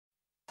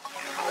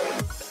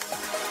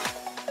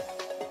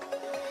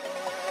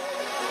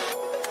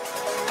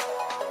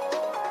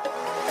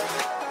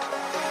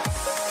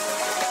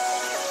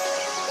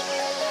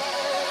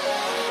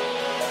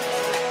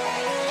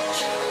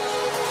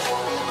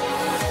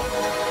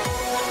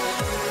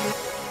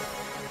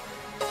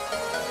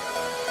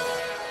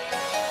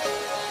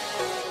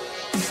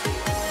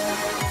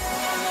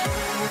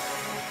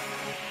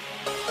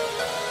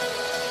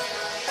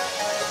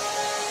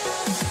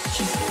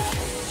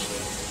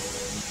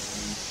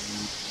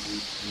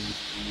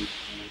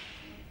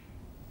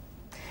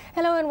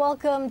Hello and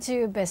welcome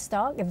to Biz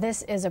Talk.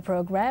 This is a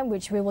program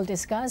which we will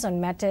discuss on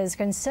matters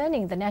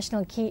concerning the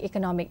national key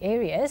economic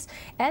areas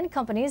and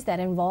companies that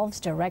involves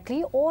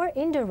directly or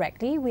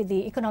indirectly with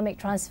the Economic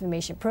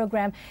Transformation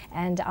Program.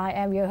 And I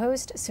am your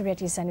host,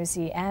 Suryati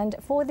Sanusi. And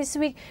for this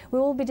week, we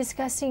will be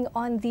discussing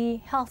on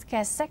the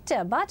healthcare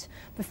sector. But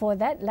before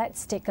that,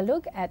 let's take a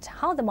look at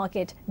how the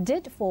market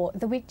did for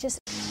the week just.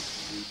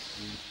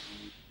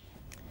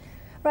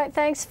 Right,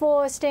 thanks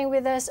for staying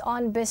with us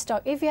on Biz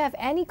Talk. If you have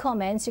any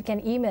comments, you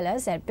can email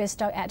us at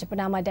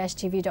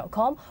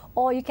biztalk@bernama-tv.com,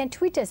 or you can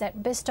tweet us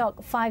at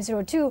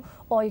biztalk502,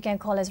 or you can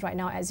call us right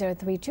now at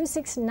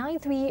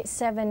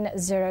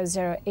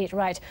 0326937008.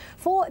 Right,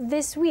 for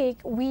this week,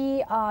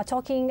 we are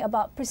talking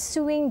about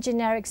pursuing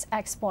generics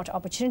export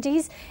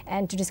opportunities,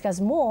 and to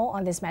discuss more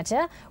on this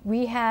matter,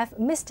 we have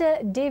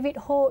Mr. David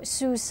Ho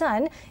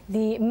Susan,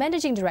 the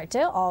Managing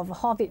Director of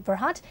Hovid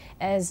Berhad,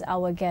 as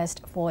our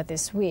guest for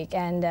this week.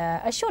 And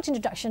a short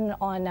introduction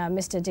on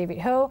Mr. David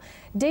Ho.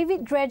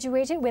 David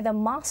graduated with a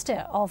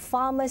Master of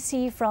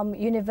Pharmacy from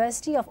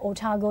University of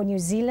Otago, New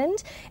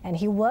Zealand, and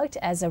he worked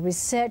as a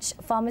research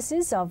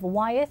pharmacist of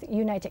Wyeth,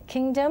 United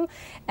Kingdom,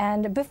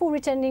 and before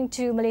returning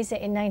to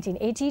Malaysia in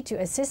 1980 to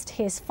assist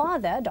his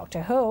father,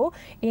 Dr. Ho,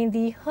 in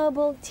the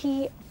herbal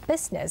tea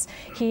business.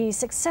 He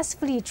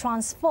successfully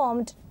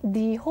transformed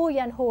the Ho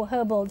Yan Ho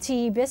Herbal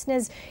Tea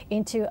business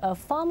into a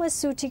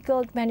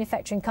pharmaceutical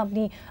manufacturing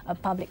company, a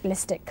public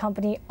listed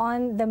company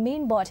on the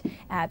main board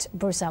at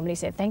Bursa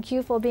Malaysia. Thank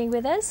you for being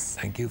with us.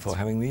 Thank you for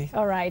having me.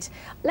 All right.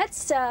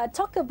 Let's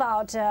talk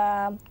about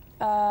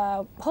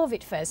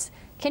Hovid first.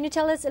 Can you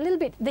tell us a little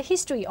bit the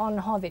history on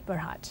Hovid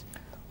Berhad?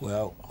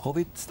 Well,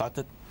 Hovid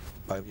started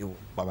by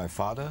my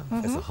father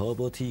as a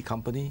herbal tea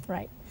company.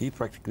 Right. He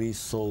practically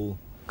sold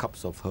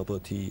cups of herbal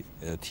tea,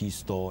 tea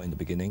store in the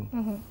beginning,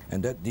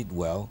 and that did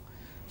well.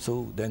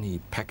 So then he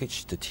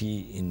packaged the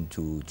tea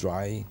into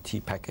dry tea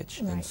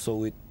package and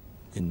sold it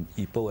in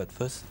Ipoh at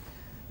first,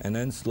 and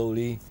then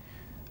slowly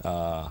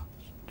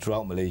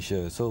throughout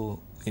Malaysia. So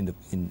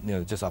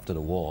just after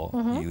the war,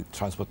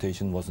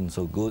 transportation wasn't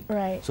so good.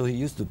 Right. So he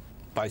used to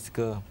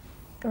bicycle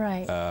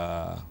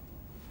in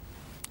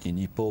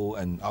Ipoh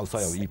and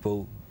outside of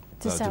Ipoh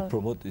to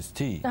promote his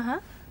tea.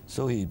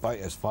 So he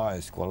biked as far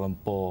as Kuala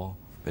Lumpur,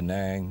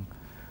 Penang,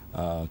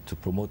 to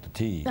promote the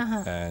tea.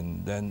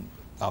 And then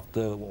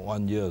after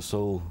 1 year or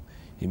so,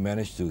 he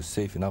managed to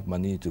save enough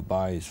money to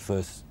buy his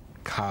first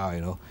car,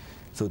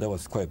 So that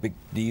was quite a big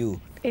deal.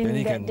 Then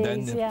he can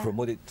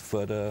promote it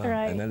further,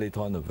 and then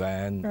later on the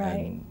van.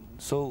 And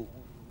so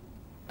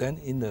then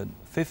in the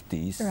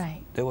 50s,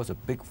 there was a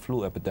big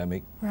flu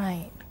epidemic.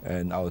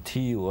 And our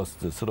tea was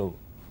the sort of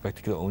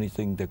practically the only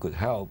thing that could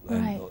help.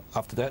 And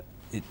after that,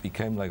 it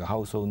became like a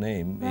household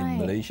name in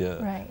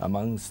Malaysia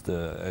amongst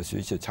the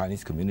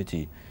Chinese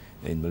community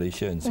in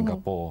Malaysia and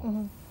Singapore.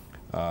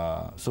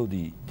 So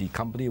the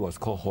company was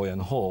called Ho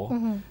Yan Ho.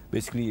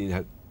 Basically, it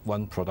had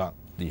one product,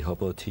 the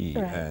herbal tea.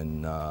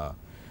 And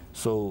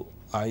so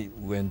I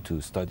went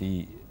to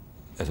study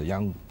as a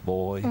young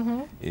boy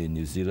in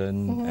New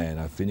Zealand, and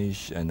I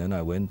finished, and then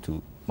I went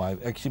to my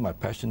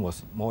passion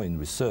was more in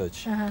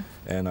research,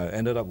 and I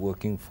ended up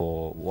working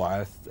for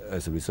Wyeth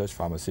as a research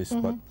pharmacist.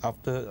 But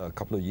after a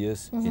couple of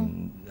years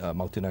in a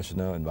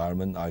multinational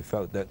environment, I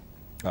felt that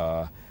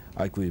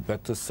I could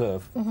better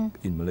serve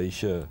in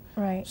Malaysia.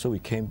 So we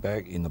came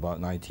back in about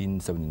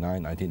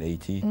 1979,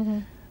 1980,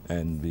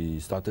 and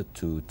we started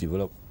to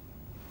develop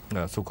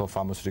so-called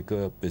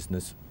pharmaceutical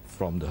business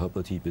from the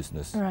herbal tea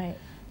business.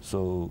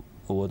 So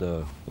over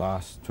the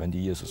last 20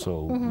 years or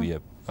so, we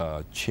have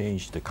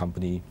changed the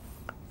company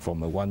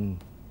from a one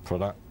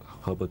product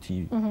herbal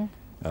tea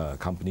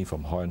company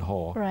from Ho Yan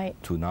Ho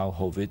to now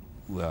Hovid,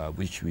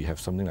 which we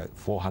have something like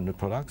 400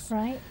 products,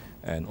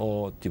 and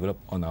all developed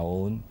on our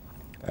own.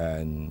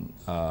 And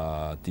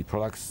the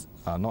products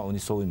are not only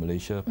sold in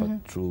Malaysia,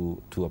 but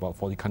to about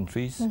 40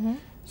 countries.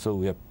 So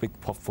we have a big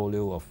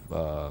portfolio of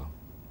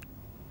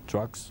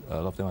drugs. A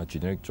lot of them are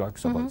generic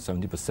drugs, about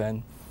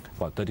 70%.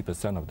 About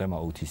 30% of them are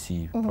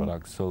OTC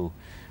products. So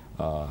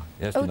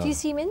yes,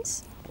 OTC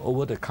means?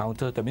 Over the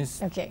counter. That means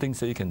things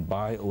that you can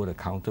buy over the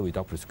counter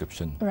without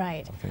prescription.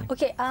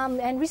 Okay.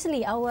 And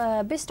recently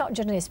our Biz Talk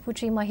journalist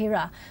Putri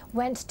Mahira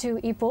went to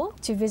Ipoh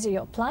to visit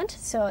your plant.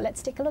 So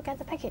let's take a look at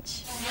the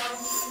package.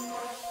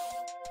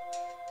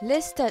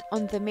 Listed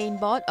on the main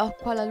board of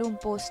Kuala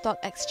Lumpur Stock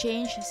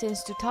Exchange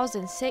since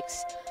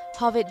 2006,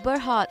 Hovid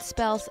Berhad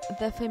spells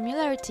the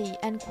familiarity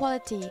and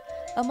quality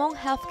among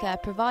healthcare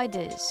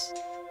providers.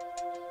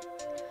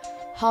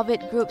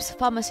 Hovid Group's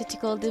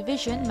pharmaceutical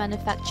division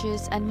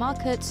manufactures and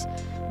markets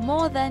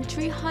more than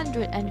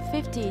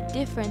 350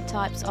 different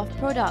types of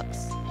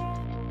products.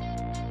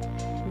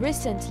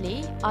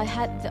 Recently, I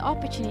had the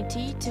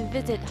opportunity to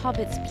visit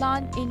Hovid's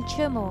plant in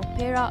Chermo,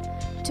 Perak,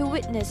 to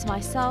witness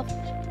myself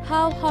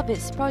how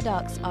Hovid's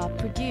products are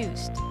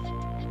produced.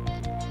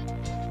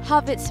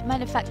 Hovid's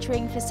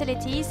manufacturing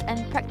facilities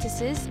and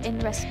practices in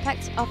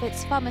respect of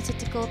its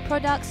pharmaceutical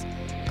products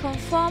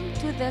conform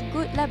to the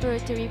good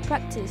laboratory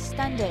practice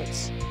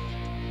standards.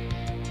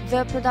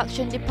 The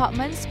production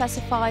department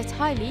specifies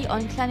highly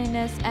on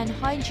cleanliness and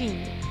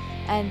hygiene,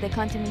 and the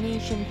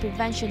contamination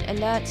prevention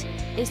alert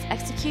is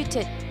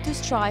executed to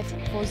strive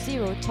for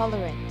zero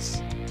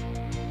tolerance.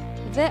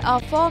 There are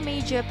 4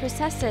 major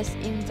processes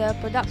in the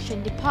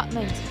production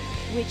department,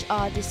 which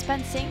are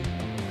dispensing,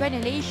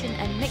 granulation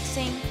and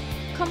mixing,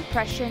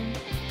 compression,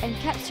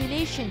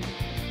 encapsulation,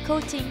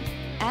 coating,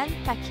 and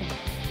packing.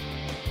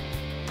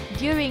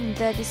 During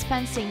the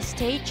dispensing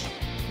stage,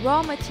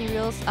 raw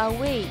materials are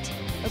weighed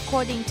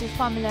according to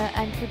formula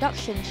and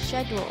production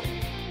schedule.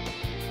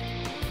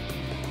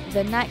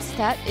 The next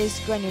step is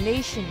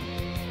granulation.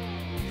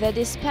 The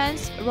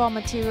dispensed raw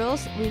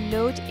materials will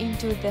load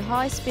into the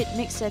high-speed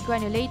mixer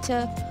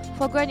granulator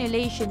for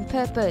granulation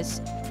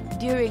purpose.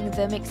 During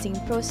the mixing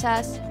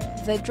process,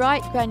 the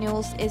dried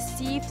granules is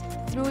sieved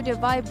through the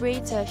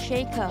vibrator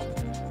shaker,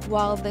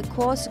 while the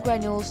coarse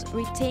granules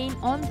retained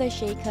on the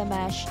shaker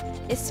mesh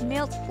is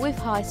milled with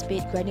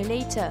high-speed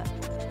granulator.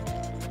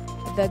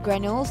 The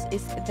granules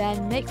is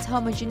then mixed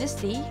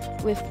homogeneously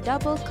with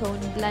double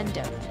cone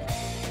blender.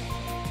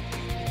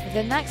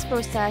 The next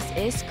process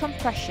is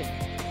compression.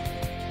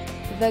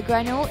 The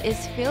granule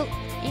is filled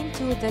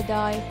into the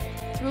die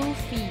through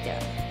feeder.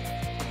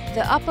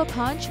 The upper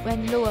punch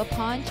and lower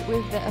punch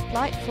with the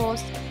applied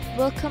force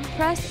will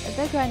compress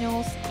the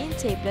granules in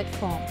tablet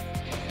form.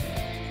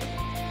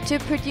 To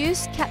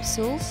produce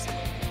capsules,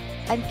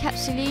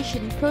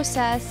 encapsulation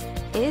process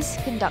is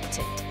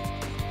conducted.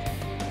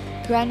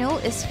 Granule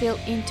is filled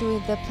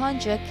into the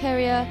plunger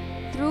carrier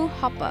through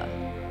hopper.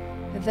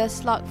 The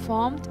slug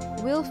formed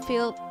will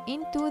fill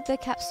into the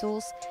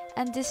capsules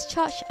and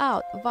discharge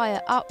out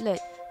via outlet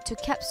to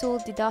capsule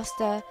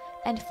deduster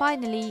and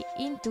finally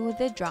into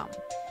the drum.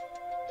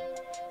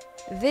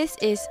 This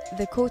is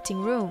the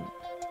coating room.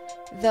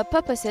 The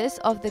purposes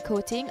of the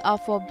coating are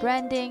for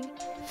branding,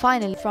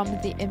 finally from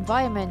the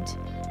environment,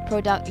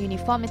 product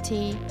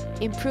uniformity,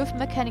 improved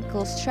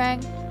mechanical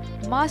strength,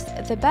 mask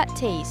the bad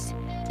taste,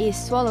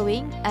 ease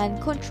swallowing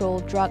and control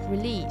drug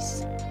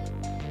release.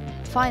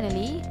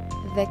 Finally,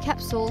 the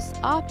capsules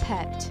are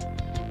packed.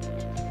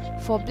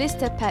 For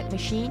blister pack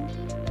machine,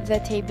 the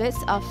tablets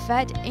are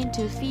fed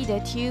into feeder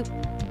tube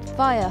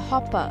via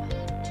hopper.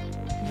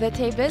 The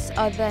tablets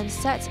are then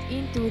set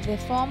into the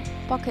form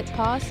pocket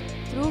pass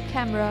through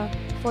camera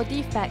for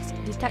defects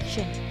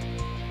detection.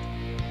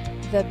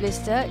 The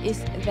blister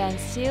is then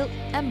sealed,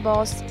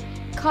 embossed,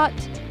 cut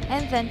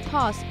and then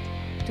passed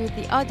to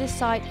the other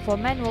side for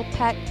manual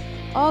pack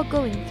or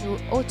going through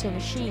auto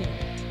machine.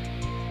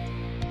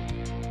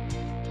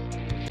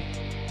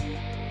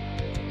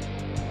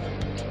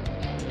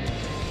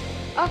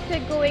 After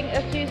going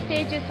a few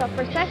stages of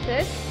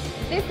processes,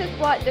 this is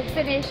what the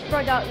finished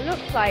product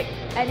looks like,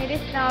 and it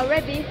is now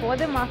ready for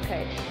the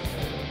market.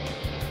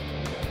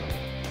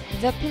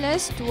 The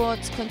pillars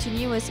towards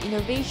continuous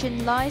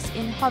innovation lies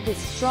in Hovid's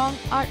strong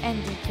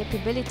R&D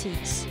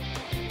capabilities.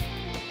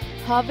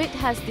 Hovid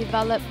has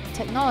developed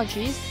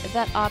technologies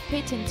that are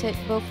patented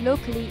both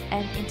locally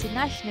and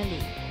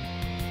internationally.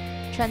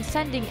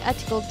 Transcending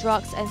ethical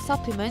drugs and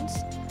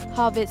supplements,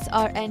 Hovid's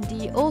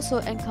R&D also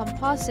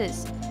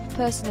encompasses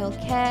personal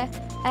care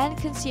and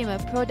consumer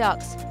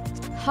products.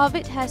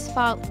 Hovid has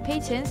filed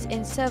patents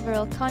in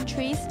several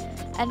countries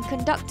and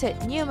conducted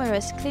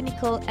numerous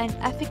clinical and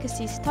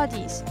efficacy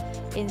studies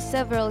in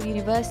several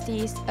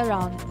universities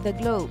around the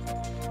globe.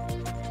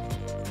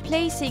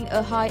 Placing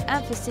a high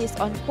emphasis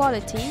on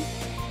quality,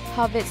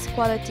 Hovid's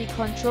quality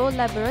control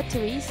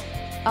laboratories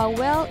are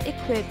well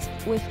equipped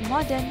with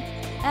modern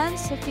and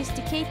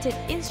sophisticated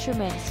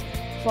instruments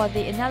for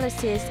the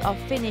analysis of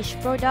finished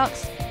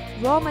products,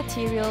 raw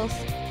materials,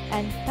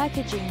 and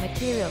packaging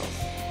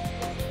materials.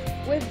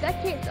 With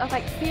decades of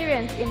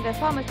experience in the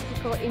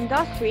pharmaceutical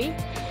industry,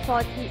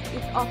 quality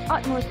is of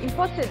utmost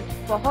importance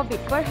for Hovid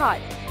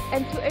Berhad,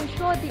 and to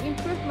ensure the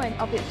improvement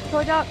of its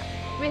product,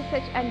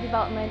 research and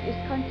development is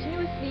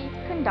continuously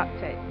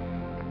conducted.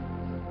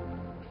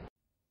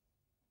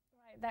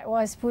 That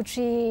was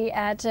Putri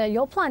at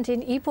your plant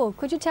in Ipoh.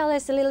 Could you tell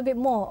us a little bit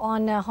more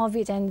on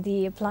Hovid and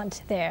the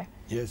plant there?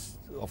 Yes,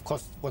 of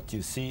course, what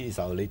you see is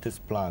our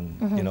latest plant.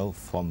 You know,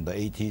 from the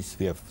 80s,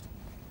 we have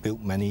built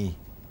many,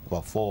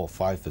 about 4 or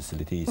 5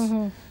 facilities.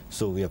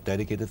 So we have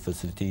dedicated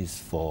facilities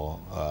for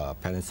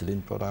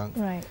penicillin product,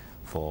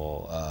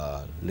 for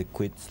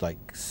liquids like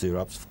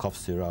syrups, cough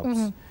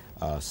syrups,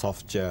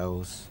 soft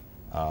gels,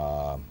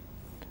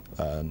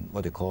 and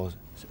what they call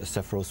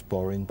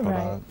cephalosporin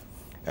product,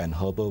 and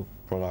herbal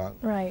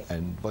product.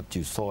 And what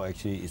you saw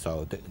actually is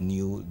our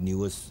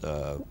newest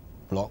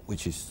block,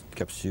 which is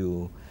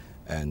capsule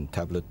and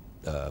tablet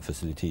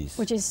facilities.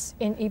 Which is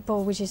in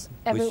Ipoh, which is...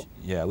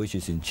 which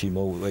is in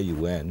Chimo, where you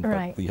went.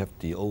 But we have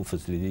the old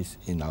facilities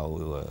in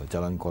our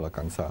Jalan Kuala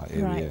Kangsar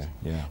area.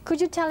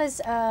 Could you tell us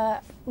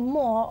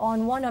more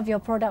on one of your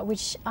products,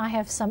 which I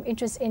have some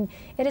interest in?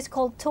 It is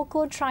called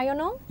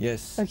tocotrienol?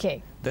 Yes.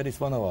 Okay. That is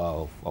one of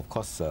our, of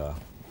course,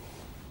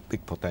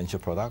 big potential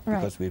product,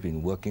 because we've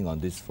been working on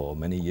this for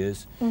many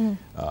years.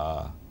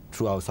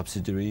 Through our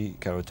subsidiary,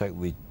 Carotech,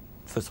 we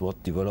first of all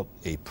developed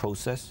a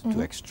process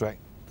to extract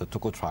the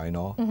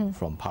tocotrienol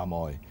from palm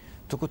oil.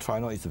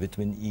 Tocotrienol is a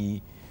vitamin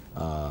E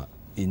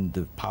in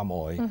the palm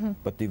oil,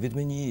 but the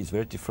vitamin E is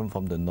very different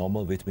from the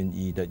normal vitamin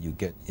E that you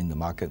get in the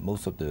market.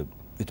 Most of the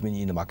vitamin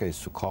E in the market is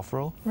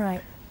tocopherol.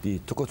 Right. The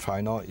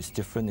tocotrienol is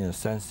different in a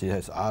sense. It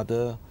has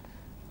other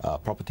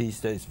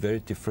properties that is very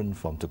different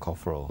from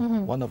tocopherol.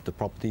 One of the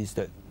properties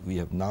that we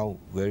have now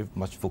very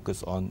much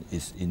focused on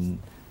is in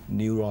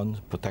neuron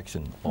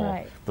protection,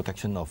 or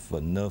protection of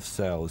nerve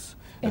cells,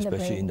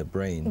 especially in the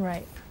brain.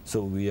 Right.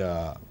 So we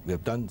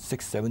have done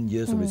 6-7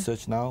 years of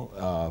research now,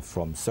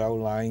 from cell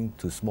line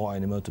to small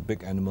animal to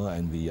big animal,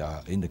 and we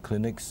are in the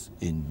clinics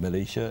in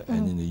Malaysia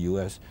and in the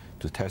US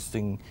to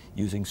testing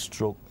using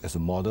stroke as a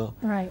model,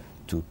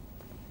 to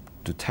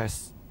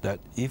test that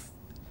if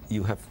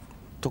you have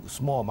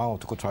small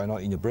amount of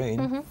tocotrienol in your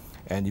brain,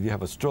 and if you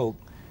have a stroke,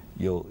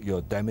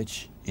 your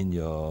damage in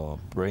your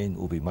brain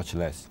will be much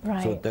less.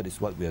 Right. So that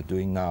is what we are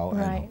doing now,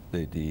 right.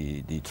 and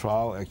the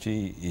trial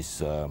actually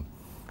is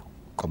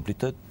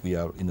completed. We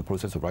are in the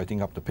process of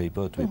writing up the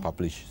paper to be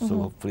published. So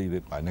hopefully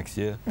by next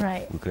year,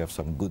 we could have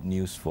some good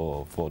news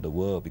for the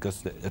world,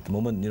 because at the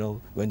moment,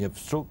 when you have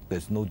stroke,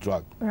 there's no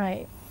drug.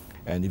 Right.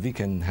 And if we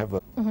can have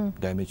a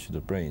damage to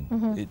the brain,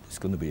 it's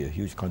going to be a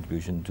huge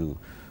contribution to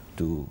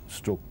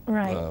stroke,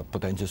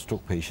 potential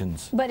stroke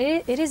patients. But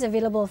it is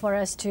available for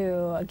us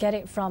to get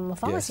it from a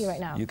pharmacy right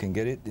now? You can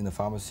get it in the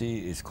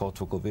pharmacy. It's called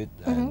Hovid,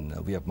 and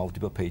we have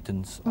multiple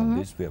patents on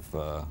this. We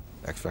have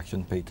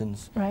extraction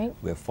patents. Right.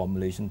 We have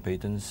formulation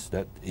patents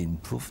that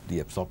improve the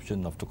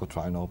absorption of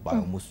tocotrienol by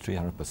almost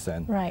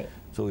 300%. Right.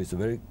 So it's a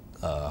very,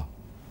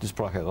 this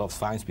product has a lot of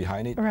science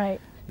behind it. Right.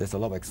 There's a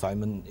lot of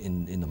excitement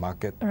in the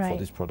market for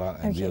this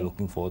product, and we are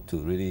looking forward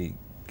to really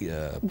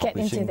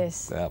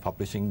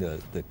publishing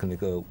the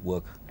clinical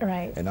work.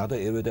 Right. Another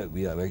area that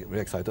we are very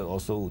excited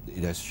also,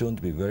 it has shown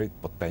to be very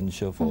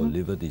potential for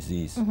liver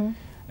disease.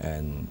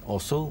 And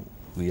also,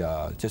 we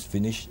are just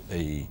finished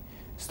a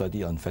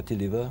study on fatty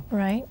liver,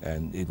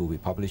 and it will be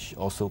published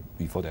also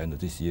before the end of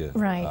this year.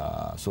 Right.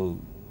 So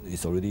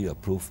it's already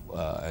approved,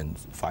 and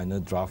final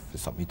draft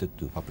is submitted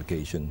to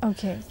publication.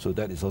 Okay. So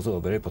that is also a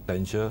very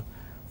potential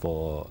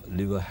for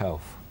liver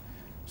health.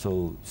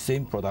 So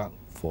same product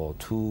for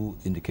 2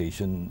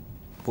 indications.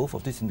 Both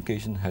of these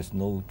indications has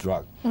no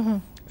drug,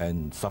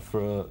 and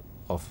sufferer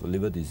of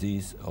liver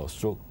disease or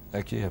stroke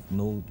actually have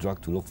no drug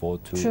to look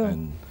forward to. True.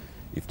 And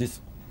if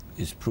this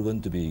is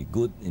proven to be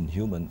good in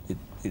human, it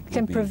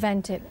can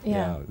prevent it.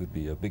 Yeah, it would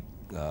be a big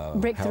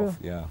breakthrough. Health.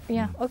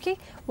 Yeah. Okay.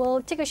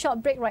 We'll take a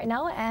short break right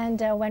now,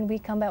 and when we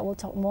come back, we'll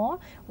talk more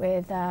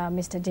with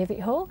Mr.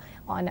 David Ho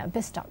on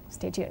Biz Talk.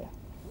 Stay tuned.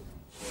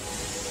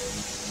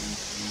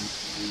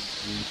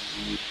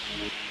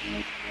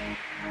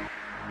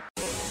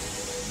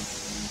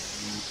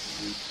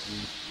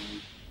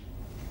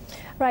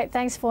 Right,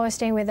 thanks for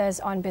staying with us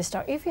on Biz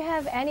Talk. If you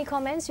have any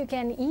comments, you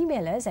can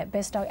email us at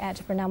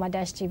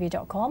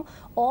biztalk@bernama-tv.com,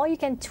 or you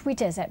can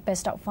tweet us at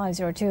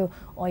biztalk502,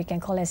 or you can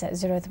call us at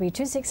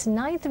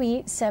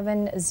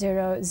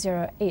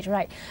 0326937008.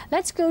 Right,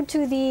 let's go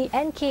to the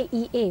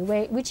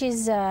NKEA, which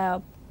is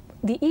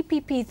the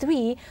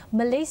EPP3.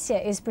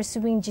 Malaysia is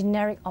pursuing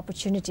generic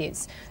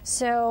opportunities.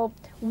 So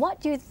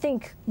what do you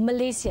think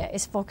Malaysia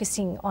is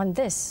focusing on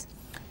this?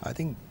 I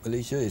think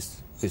Malaysia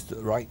is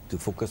right to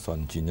focus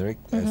on generic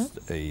as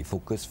a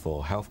focus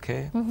for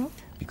healthcare,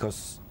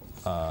 because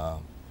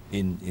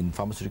in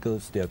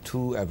pharmaceuticals there are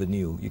 2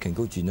 avenues. You can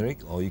go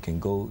generic, or you can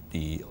go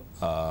the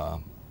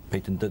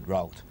patented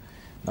route.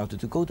 Now,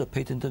 to go the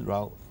patented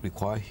route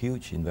require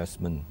huge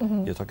investment.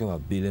 You're talking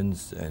about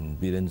billions and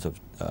billions of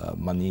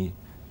money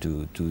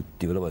to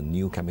develop a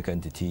new chemical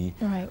entity,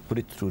 put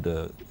it through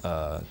the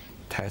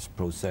test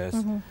process,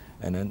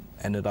 and then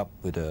ended up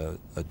with a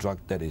drug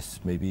that is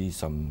maybe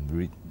some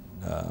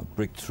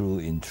breakthrough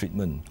in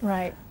treatment.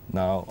 Right.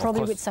 Now,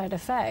 probably of course, with side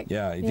effect.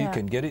 Yeah, if you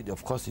can get it,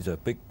 of course, it's a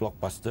big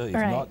blockbuster. If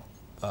not,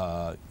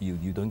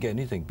 you don't get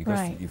anything,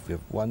 because if you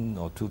have 1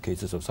 or 2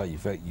 cases of side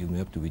effect, you may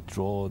have to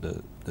withdraw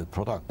the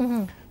product.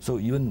 So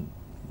even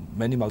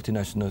many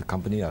multinational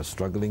companies are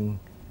struggling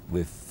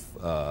with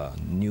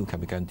new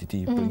chemical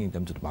entity, bringing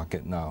them to the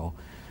market now,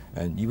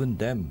 and even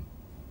them,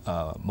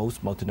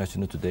 most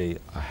multinational today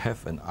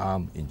have an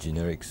arm in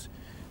generics,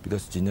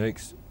 because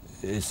generics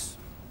is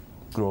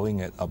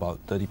growing at about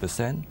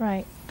 30%.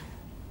 Right.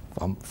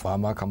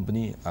 Pharma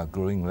company are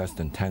growing less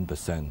than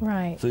 10%.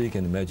 Right. So you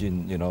can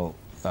imagine,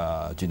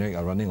 generic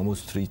are running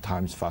almost 3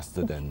 times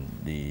faster than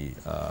the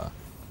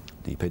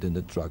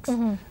patented drugs.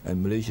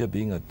 And Malaysia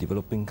being a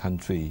developing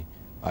country,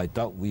 I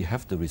doubt we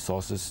have the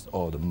resources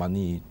or the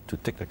money to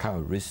take the kind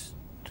of risk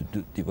to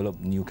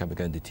develop new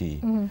chemical entity.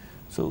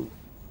 So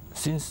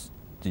since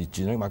the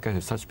generic market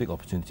has such big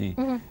opportunity,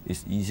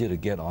 it's easier to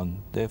get on.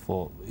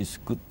 Therefore, it's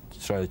good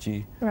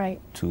strategy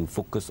to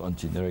focus on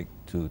generic,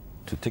 to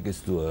take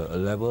us to a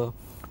level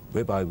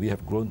whereby we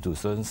have grown to a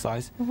certain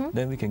size,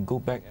 then we can go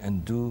back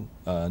and do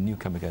a new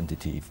chemical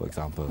entity, for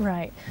example.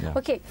 Right. Yeah.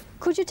 Okay,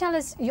 could you tell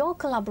us your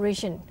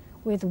collaboration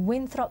with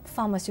Winthrop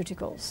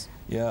Pharmaceuticals?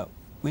 Yeah,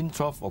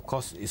 Winthrop, of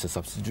course, is a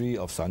subsidiary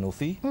of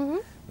Sanofi,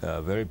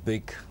 a very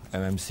big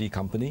MMC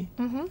company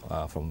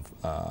from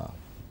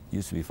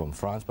used to be from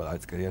France, but I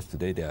guess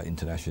today they are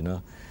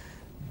international.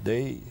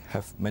 They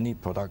have many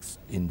products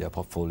in their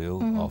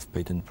portfolio of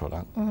patent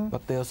product,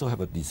 but they also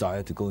have a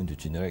desire to go into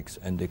generics,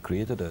 and they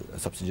created a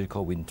subsidiary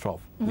called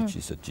Winthrop, which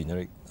is a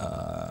generic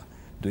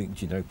doing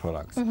generic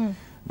products.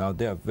 Now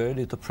they have very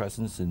little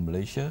presence in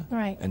Malaysia,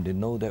 and they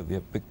know that we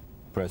have big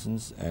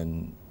presence,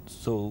 and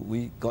so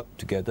we got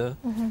together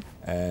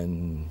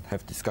and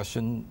have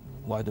discussion.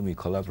 Why don't we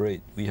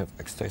collaborate? We have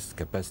excess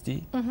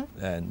capacity,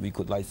 and we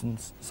could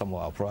license some of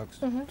our products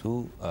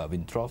to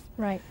Winthrop,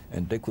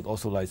 and they could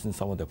also license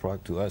some of their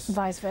product to us.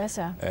 Vice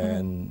versa.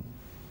 And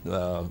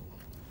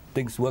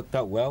things worked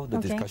out well. The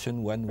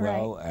discussion went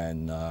well,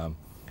 and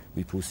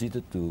we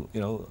proceeded to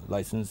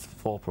license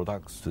 4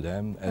 products to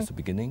them as the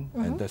beginning,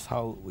 and that's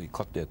how we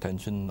caught the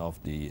attention of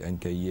the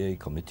NKEA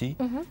committee,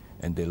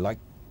 and they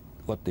liked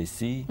what they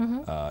see.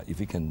 If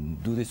we can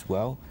do this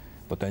well,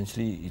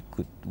 potentially it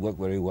could work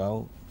very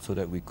well, so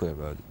that we could have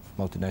a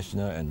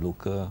multinational and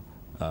local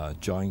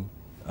joint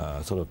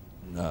sort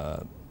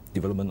of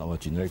development of a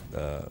generic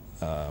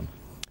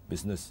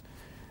business.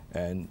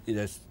 And it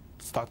has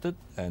started,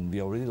 and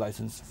we already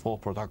licensed 4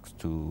 products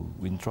to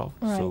Winthrop,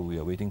 so we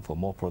are waiting for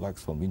more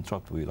products from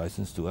Winthrop to be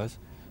licensed to us.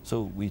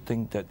 So we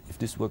think that if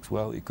this works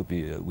well, it could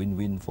be a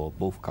win-win for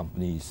both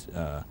companies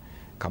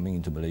coming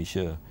into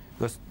Malaysia,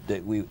 because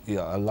we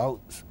are allowed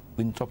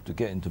Winthrop to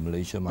get into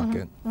Malaysia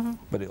market,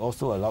 but it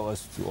also allows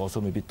us to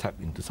also maybe tap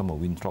into some of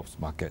Winthrop's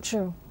market.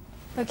 True.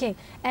 Okay,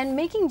 and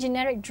making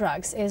generic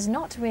drugs is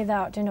not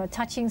without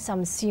touching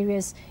some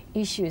serious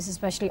issues,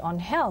 especially on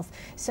health.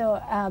 So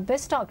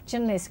Biz Talk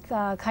journalist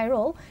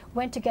Khairul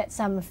went to get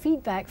some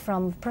feedback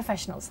from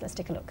professionals. Let's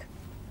take a look.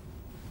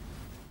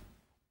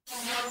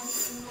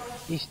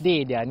 Each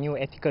day there are new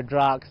ethical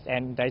drugs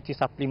and dietary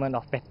supplement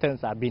of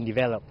patents are being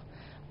developed.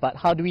 But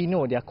how do we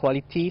know their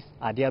qualities?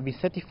 They are being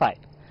certified?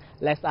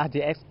 Let's ask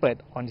the expert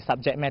on the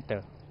subject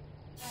matter.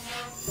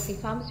 The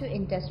pharmaceutical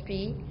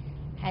industry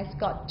has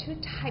got 2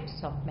 types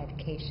of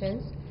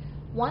medications,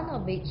 one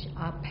of which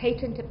are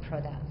patented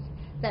products.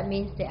 That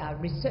means they are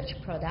research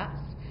products.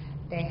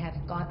 They have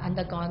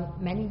undergone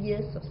many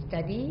years of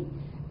study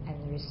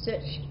and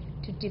research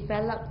to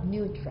develop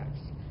new drugs.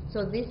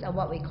 So these are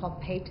what we call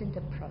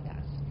patented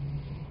products.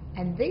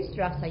 And these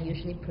drugs are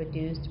usually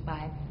produced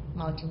by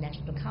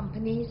multinational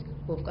companies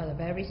who've got a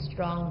very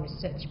strong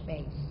research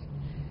base.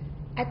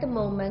 At the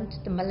moment,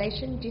 the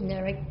Malaysian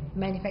generic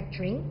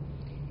manufacturing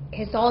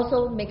is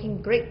also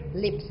making great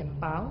leaps and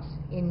bounds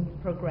in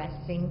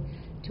progressing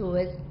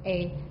towards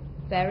a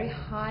very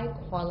high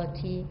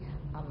quality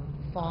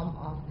form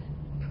of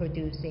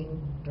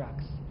producing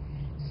drugs.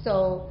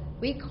 So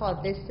we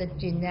call this the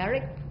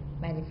generic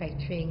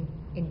manufacturing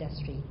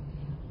industry,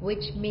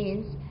 which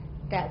means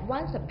that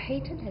once a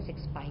patent has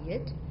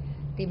expired,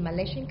 the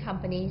Malaysian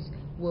companies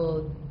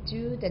will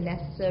do the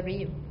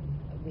necessary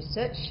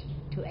research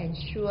to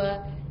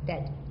ensure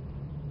that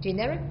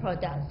generic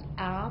products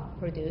are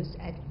produced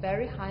at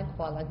very high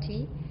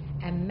quality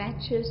and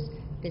matches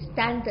the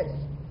standards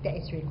that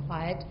is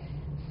required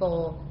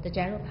for the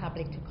general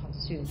public to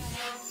consume.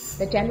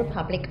 The general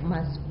public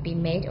must be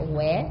made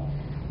aware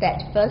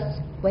that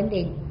first, when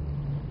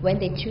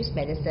they choose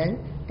medicine,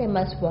 they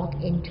must walk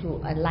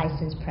into a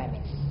licensed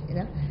premise.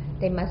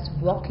 They must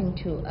walk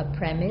into a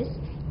premise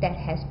that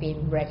has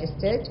been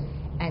registered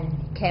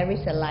and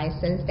carries a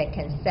license that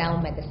can sell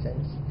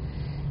medicines.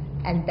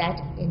 And that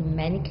in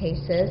many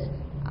cases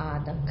are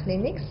the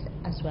clinics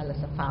as well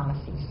as the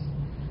pharmacies.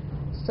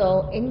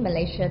 So in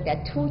Malaysia, there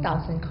are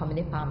 2,000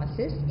 community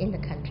pharmacies in the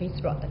country,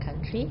 throughout the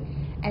country,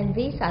 and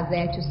these are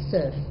there to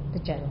serve the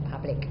general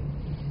public.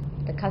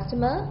 The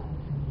customer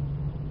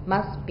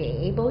must be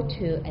able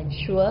to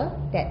ensure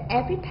that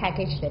every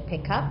package they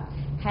pick up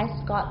has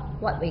got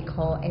what we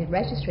call a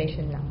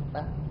registration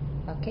number.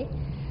 Okay,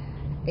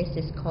 this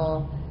is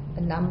called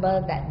a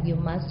number that you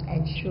must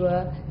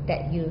ensure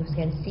that you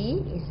can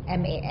see is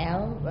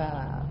MAL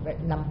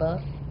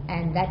number,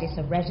 and that is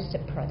a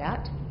registered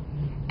product.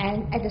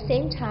 And at the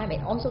same time,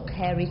 it also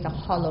carries a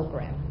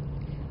hologram.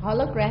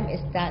 Hologram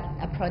is that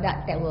a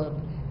product that will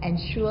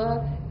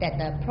ensure that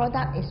the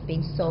product is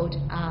being sold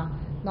are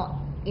not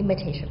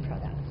imitation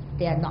products.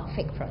 They are not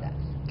fake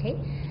products. Okay,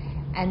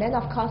 and then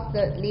of course,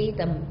 thirdly,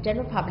 the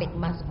general public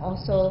must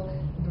also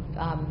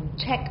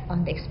check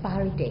on the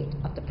expiry date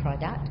of the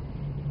product.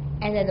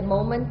 And at the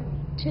moment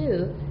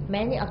too,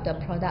 many of the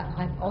products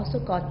have also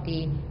got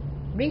the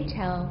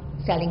retail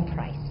selling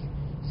price.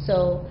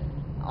 So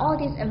all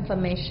this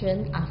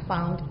information are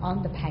found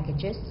on the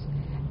packages,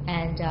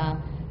 and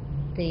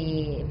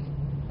the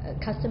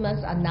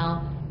customers are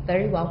now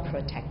very well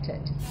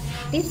protected.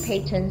 These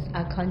patents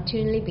are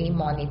continually being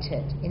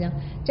monitored.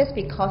 Just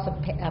because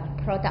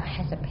a product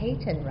has a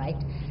patent, right,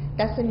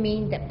 doesn't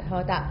mean that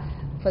product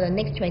for the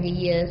next 20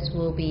 years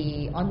will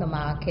be on the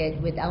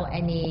market without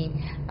any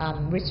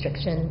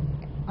restriction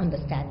on the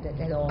standard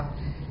at all.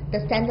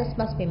 The standards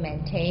must be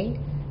maintained,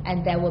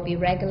 and there will be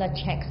regular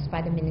checks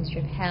by the Ministry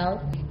of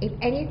Health. If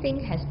anything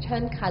has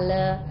turned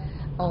color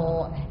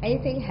or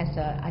anything has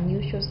an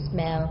unusual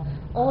smell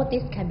all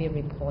this can be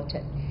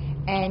reported.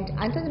 And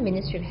under the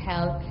Ministry of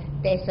Health,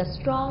 there's a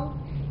strong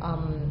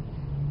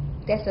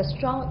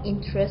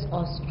interest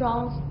or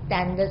strong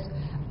standards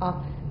of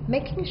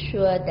making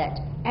sure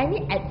that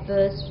any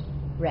adverse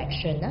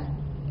reaction,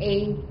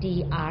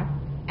 ADR,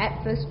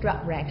 adverse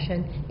drug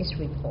reaction, is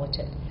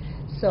reported.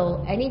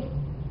 So any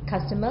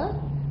customer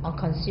or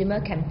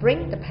consumer can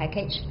bring the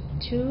package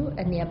to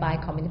a nearby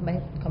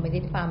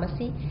community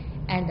pharmacy,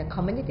 and the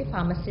community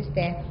pharmacist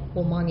there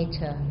will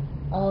monitor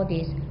all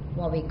this,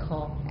 what we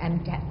call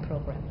MDAP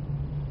program.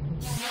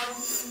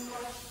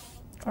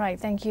 Right,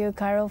 thank you,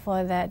 Carol,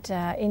 for that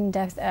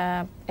in-depth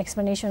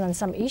explanation on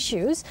some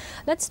issues.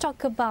 Let's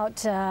talk about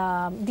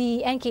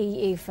the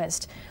NKEA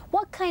first.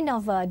 What kind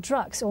of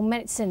drugs or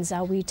medicines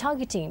are we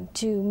targeting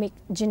to make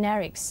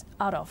generics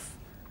out of?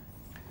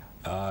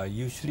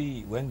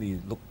 Usually, when we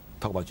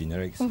talk about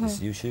generics, it's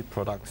usually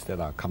products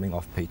that are coming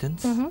off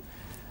patents.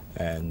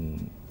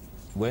 And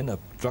when a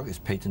drug is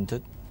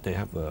patented, they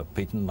have a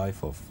patent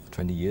life of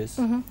 20 years.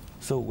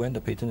 So when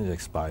the patent is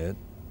expired,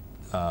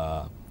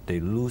 they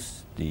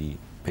lose the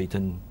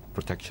patent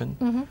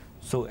protection.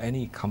 So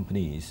any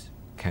companies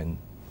can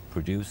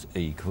produce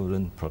an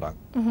equivalent product,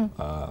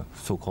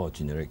 so-called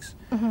generics.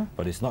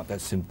 But it's not that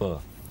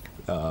simple.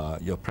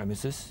 Your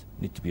premises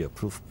need to be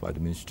approved by the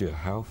Ministry of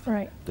Health.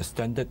 Right. The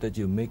standard that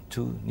you make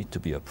to need to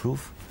be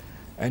approved.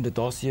 And the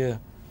dossier,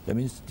 that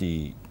means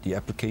the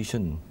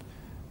application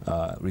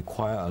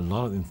require a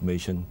lot of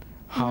information,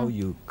 how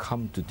you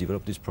come to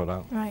develop this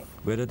product,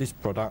 whether this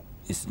product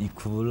is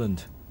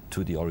equivalent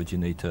to the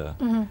originator.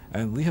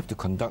 And we have to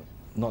conduct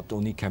not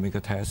only chemical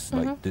tests,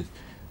 like the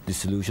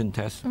dissolution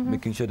test,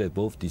 making sure that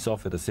both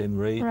dissolve at the same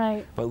rate,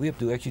 but we have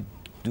to actually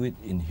do it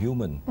in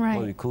human,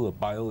 what we call a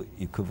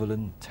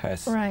bioequivalent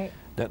test,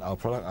 that our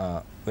product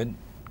are, when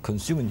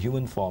consumed in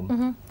human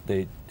form,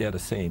 they are the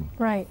same.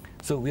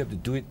 So we have to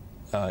do it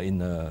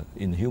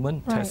in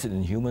human, test it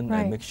in human,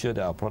 and make sure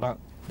that our product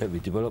that we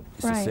develop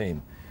is the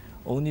same.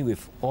 Only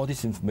with all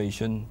this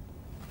information,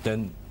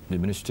 then the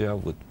Ministry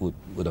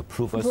would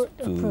approve us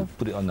to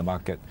put it on the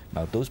market.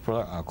 Now, those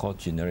products are called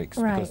generics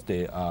because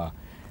they are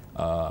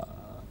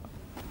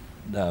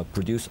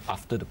produced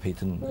after the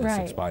patent is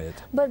expired.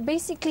 But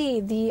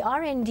basically, the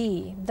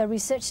R&D, the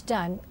research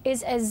done,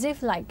 is as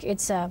if like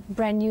it's a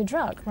brand new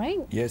drug, right?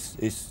 Yes,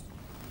 it's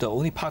the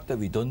only part that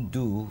we don't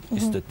do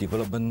is the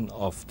development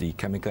of the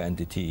chemical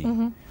entity,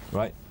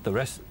 right? The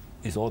rest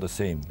is all the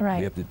same.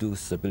 We have to do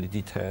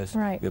stability tests.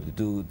 We have to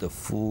do the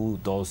full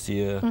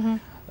dossier,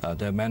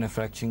 the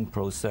manufacturing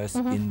process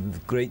in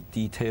great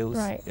details,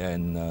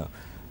 and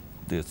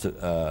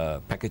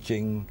the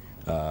packaging,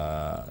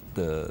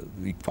 the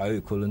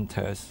bioequivalent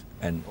test,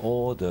 and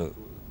all the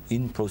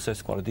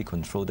in-process quality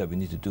control that we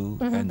need to do,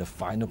 and the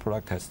final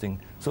product testing.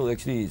 So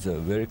actually, it's a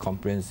very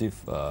comprehensive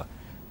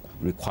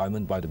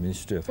requirement by the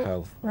Ministry of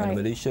Health. And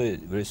Malaysia is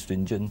very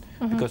stringent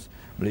because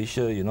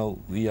Malaysia, you know,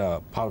 we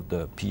are part of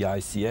the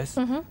PICS,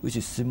 which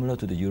is similar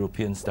to the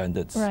European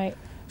standards.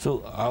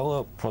 So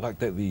our product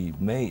that we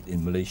made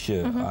in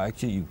Malaysia are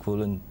actually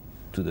equivalent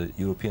to the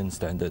European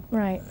standard,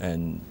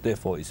 and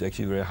therefore it's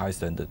actually very high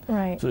standard.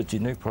 So the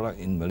generic product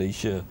in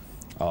Malaysia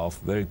are of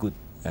very good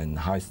and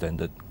high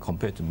standard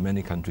compared to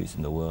many countries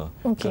in the world.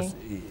 Because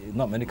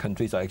not many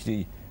countries are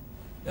actually,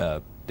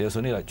 there's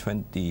only like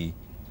 25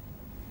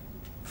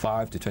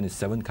 to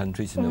 27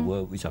 countries in the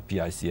world which are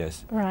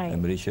PICS,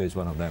 and Malaysia is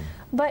one of them.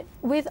 But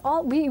with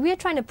all, we are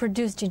trying to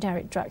produce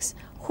generic drugs.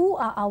 Who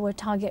are our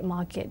target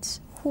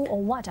markets? Who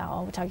or what are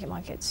our target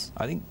markets?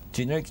 I think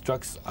generic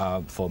drugs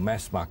are for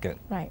mass market.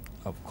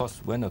 Of course,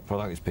 when a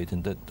product is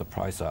patented, the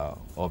price are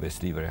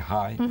obviously very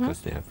high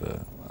because they have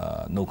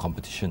no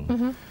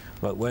competition.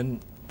 But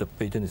when the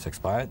patent is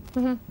expired,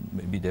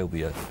 maybe there will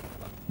be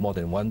more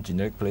than one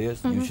generic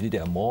players. Usually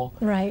there are more.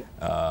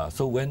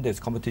 So when there's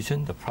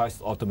competition, the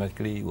price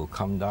automatically will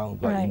come down.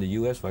 But in the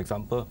US, for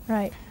example,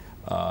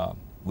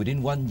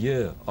 within 1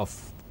 year of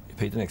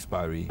patent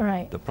expiry,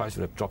 the price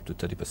would have dropped to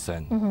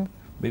 30%.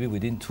 Maybe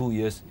within 2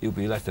 years, it will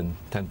be less than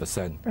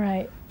 10%.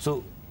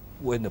 So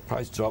when the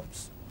price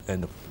drops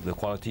and the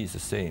quality is the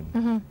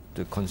same,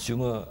 the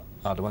consumer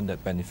are the one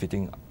that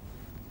benefiting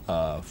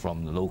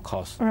from the low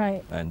cost,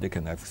 and they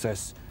can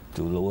access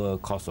to lower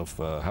cost of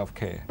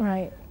healthcare.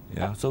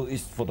 Yeah, so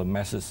it's for the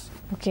masses.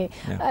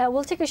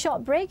 We'll take a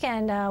short break,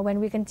 and when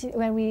we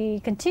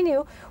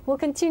continue, we'll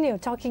continue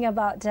talking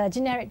about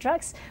generic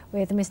drugs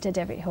with Mr.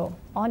 David Ho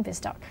on Biz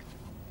Talk.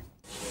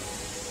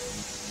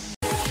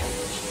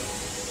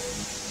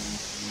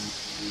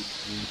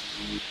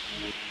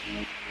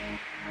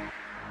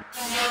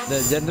 The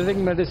generic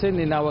medicine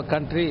in our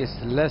country is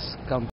less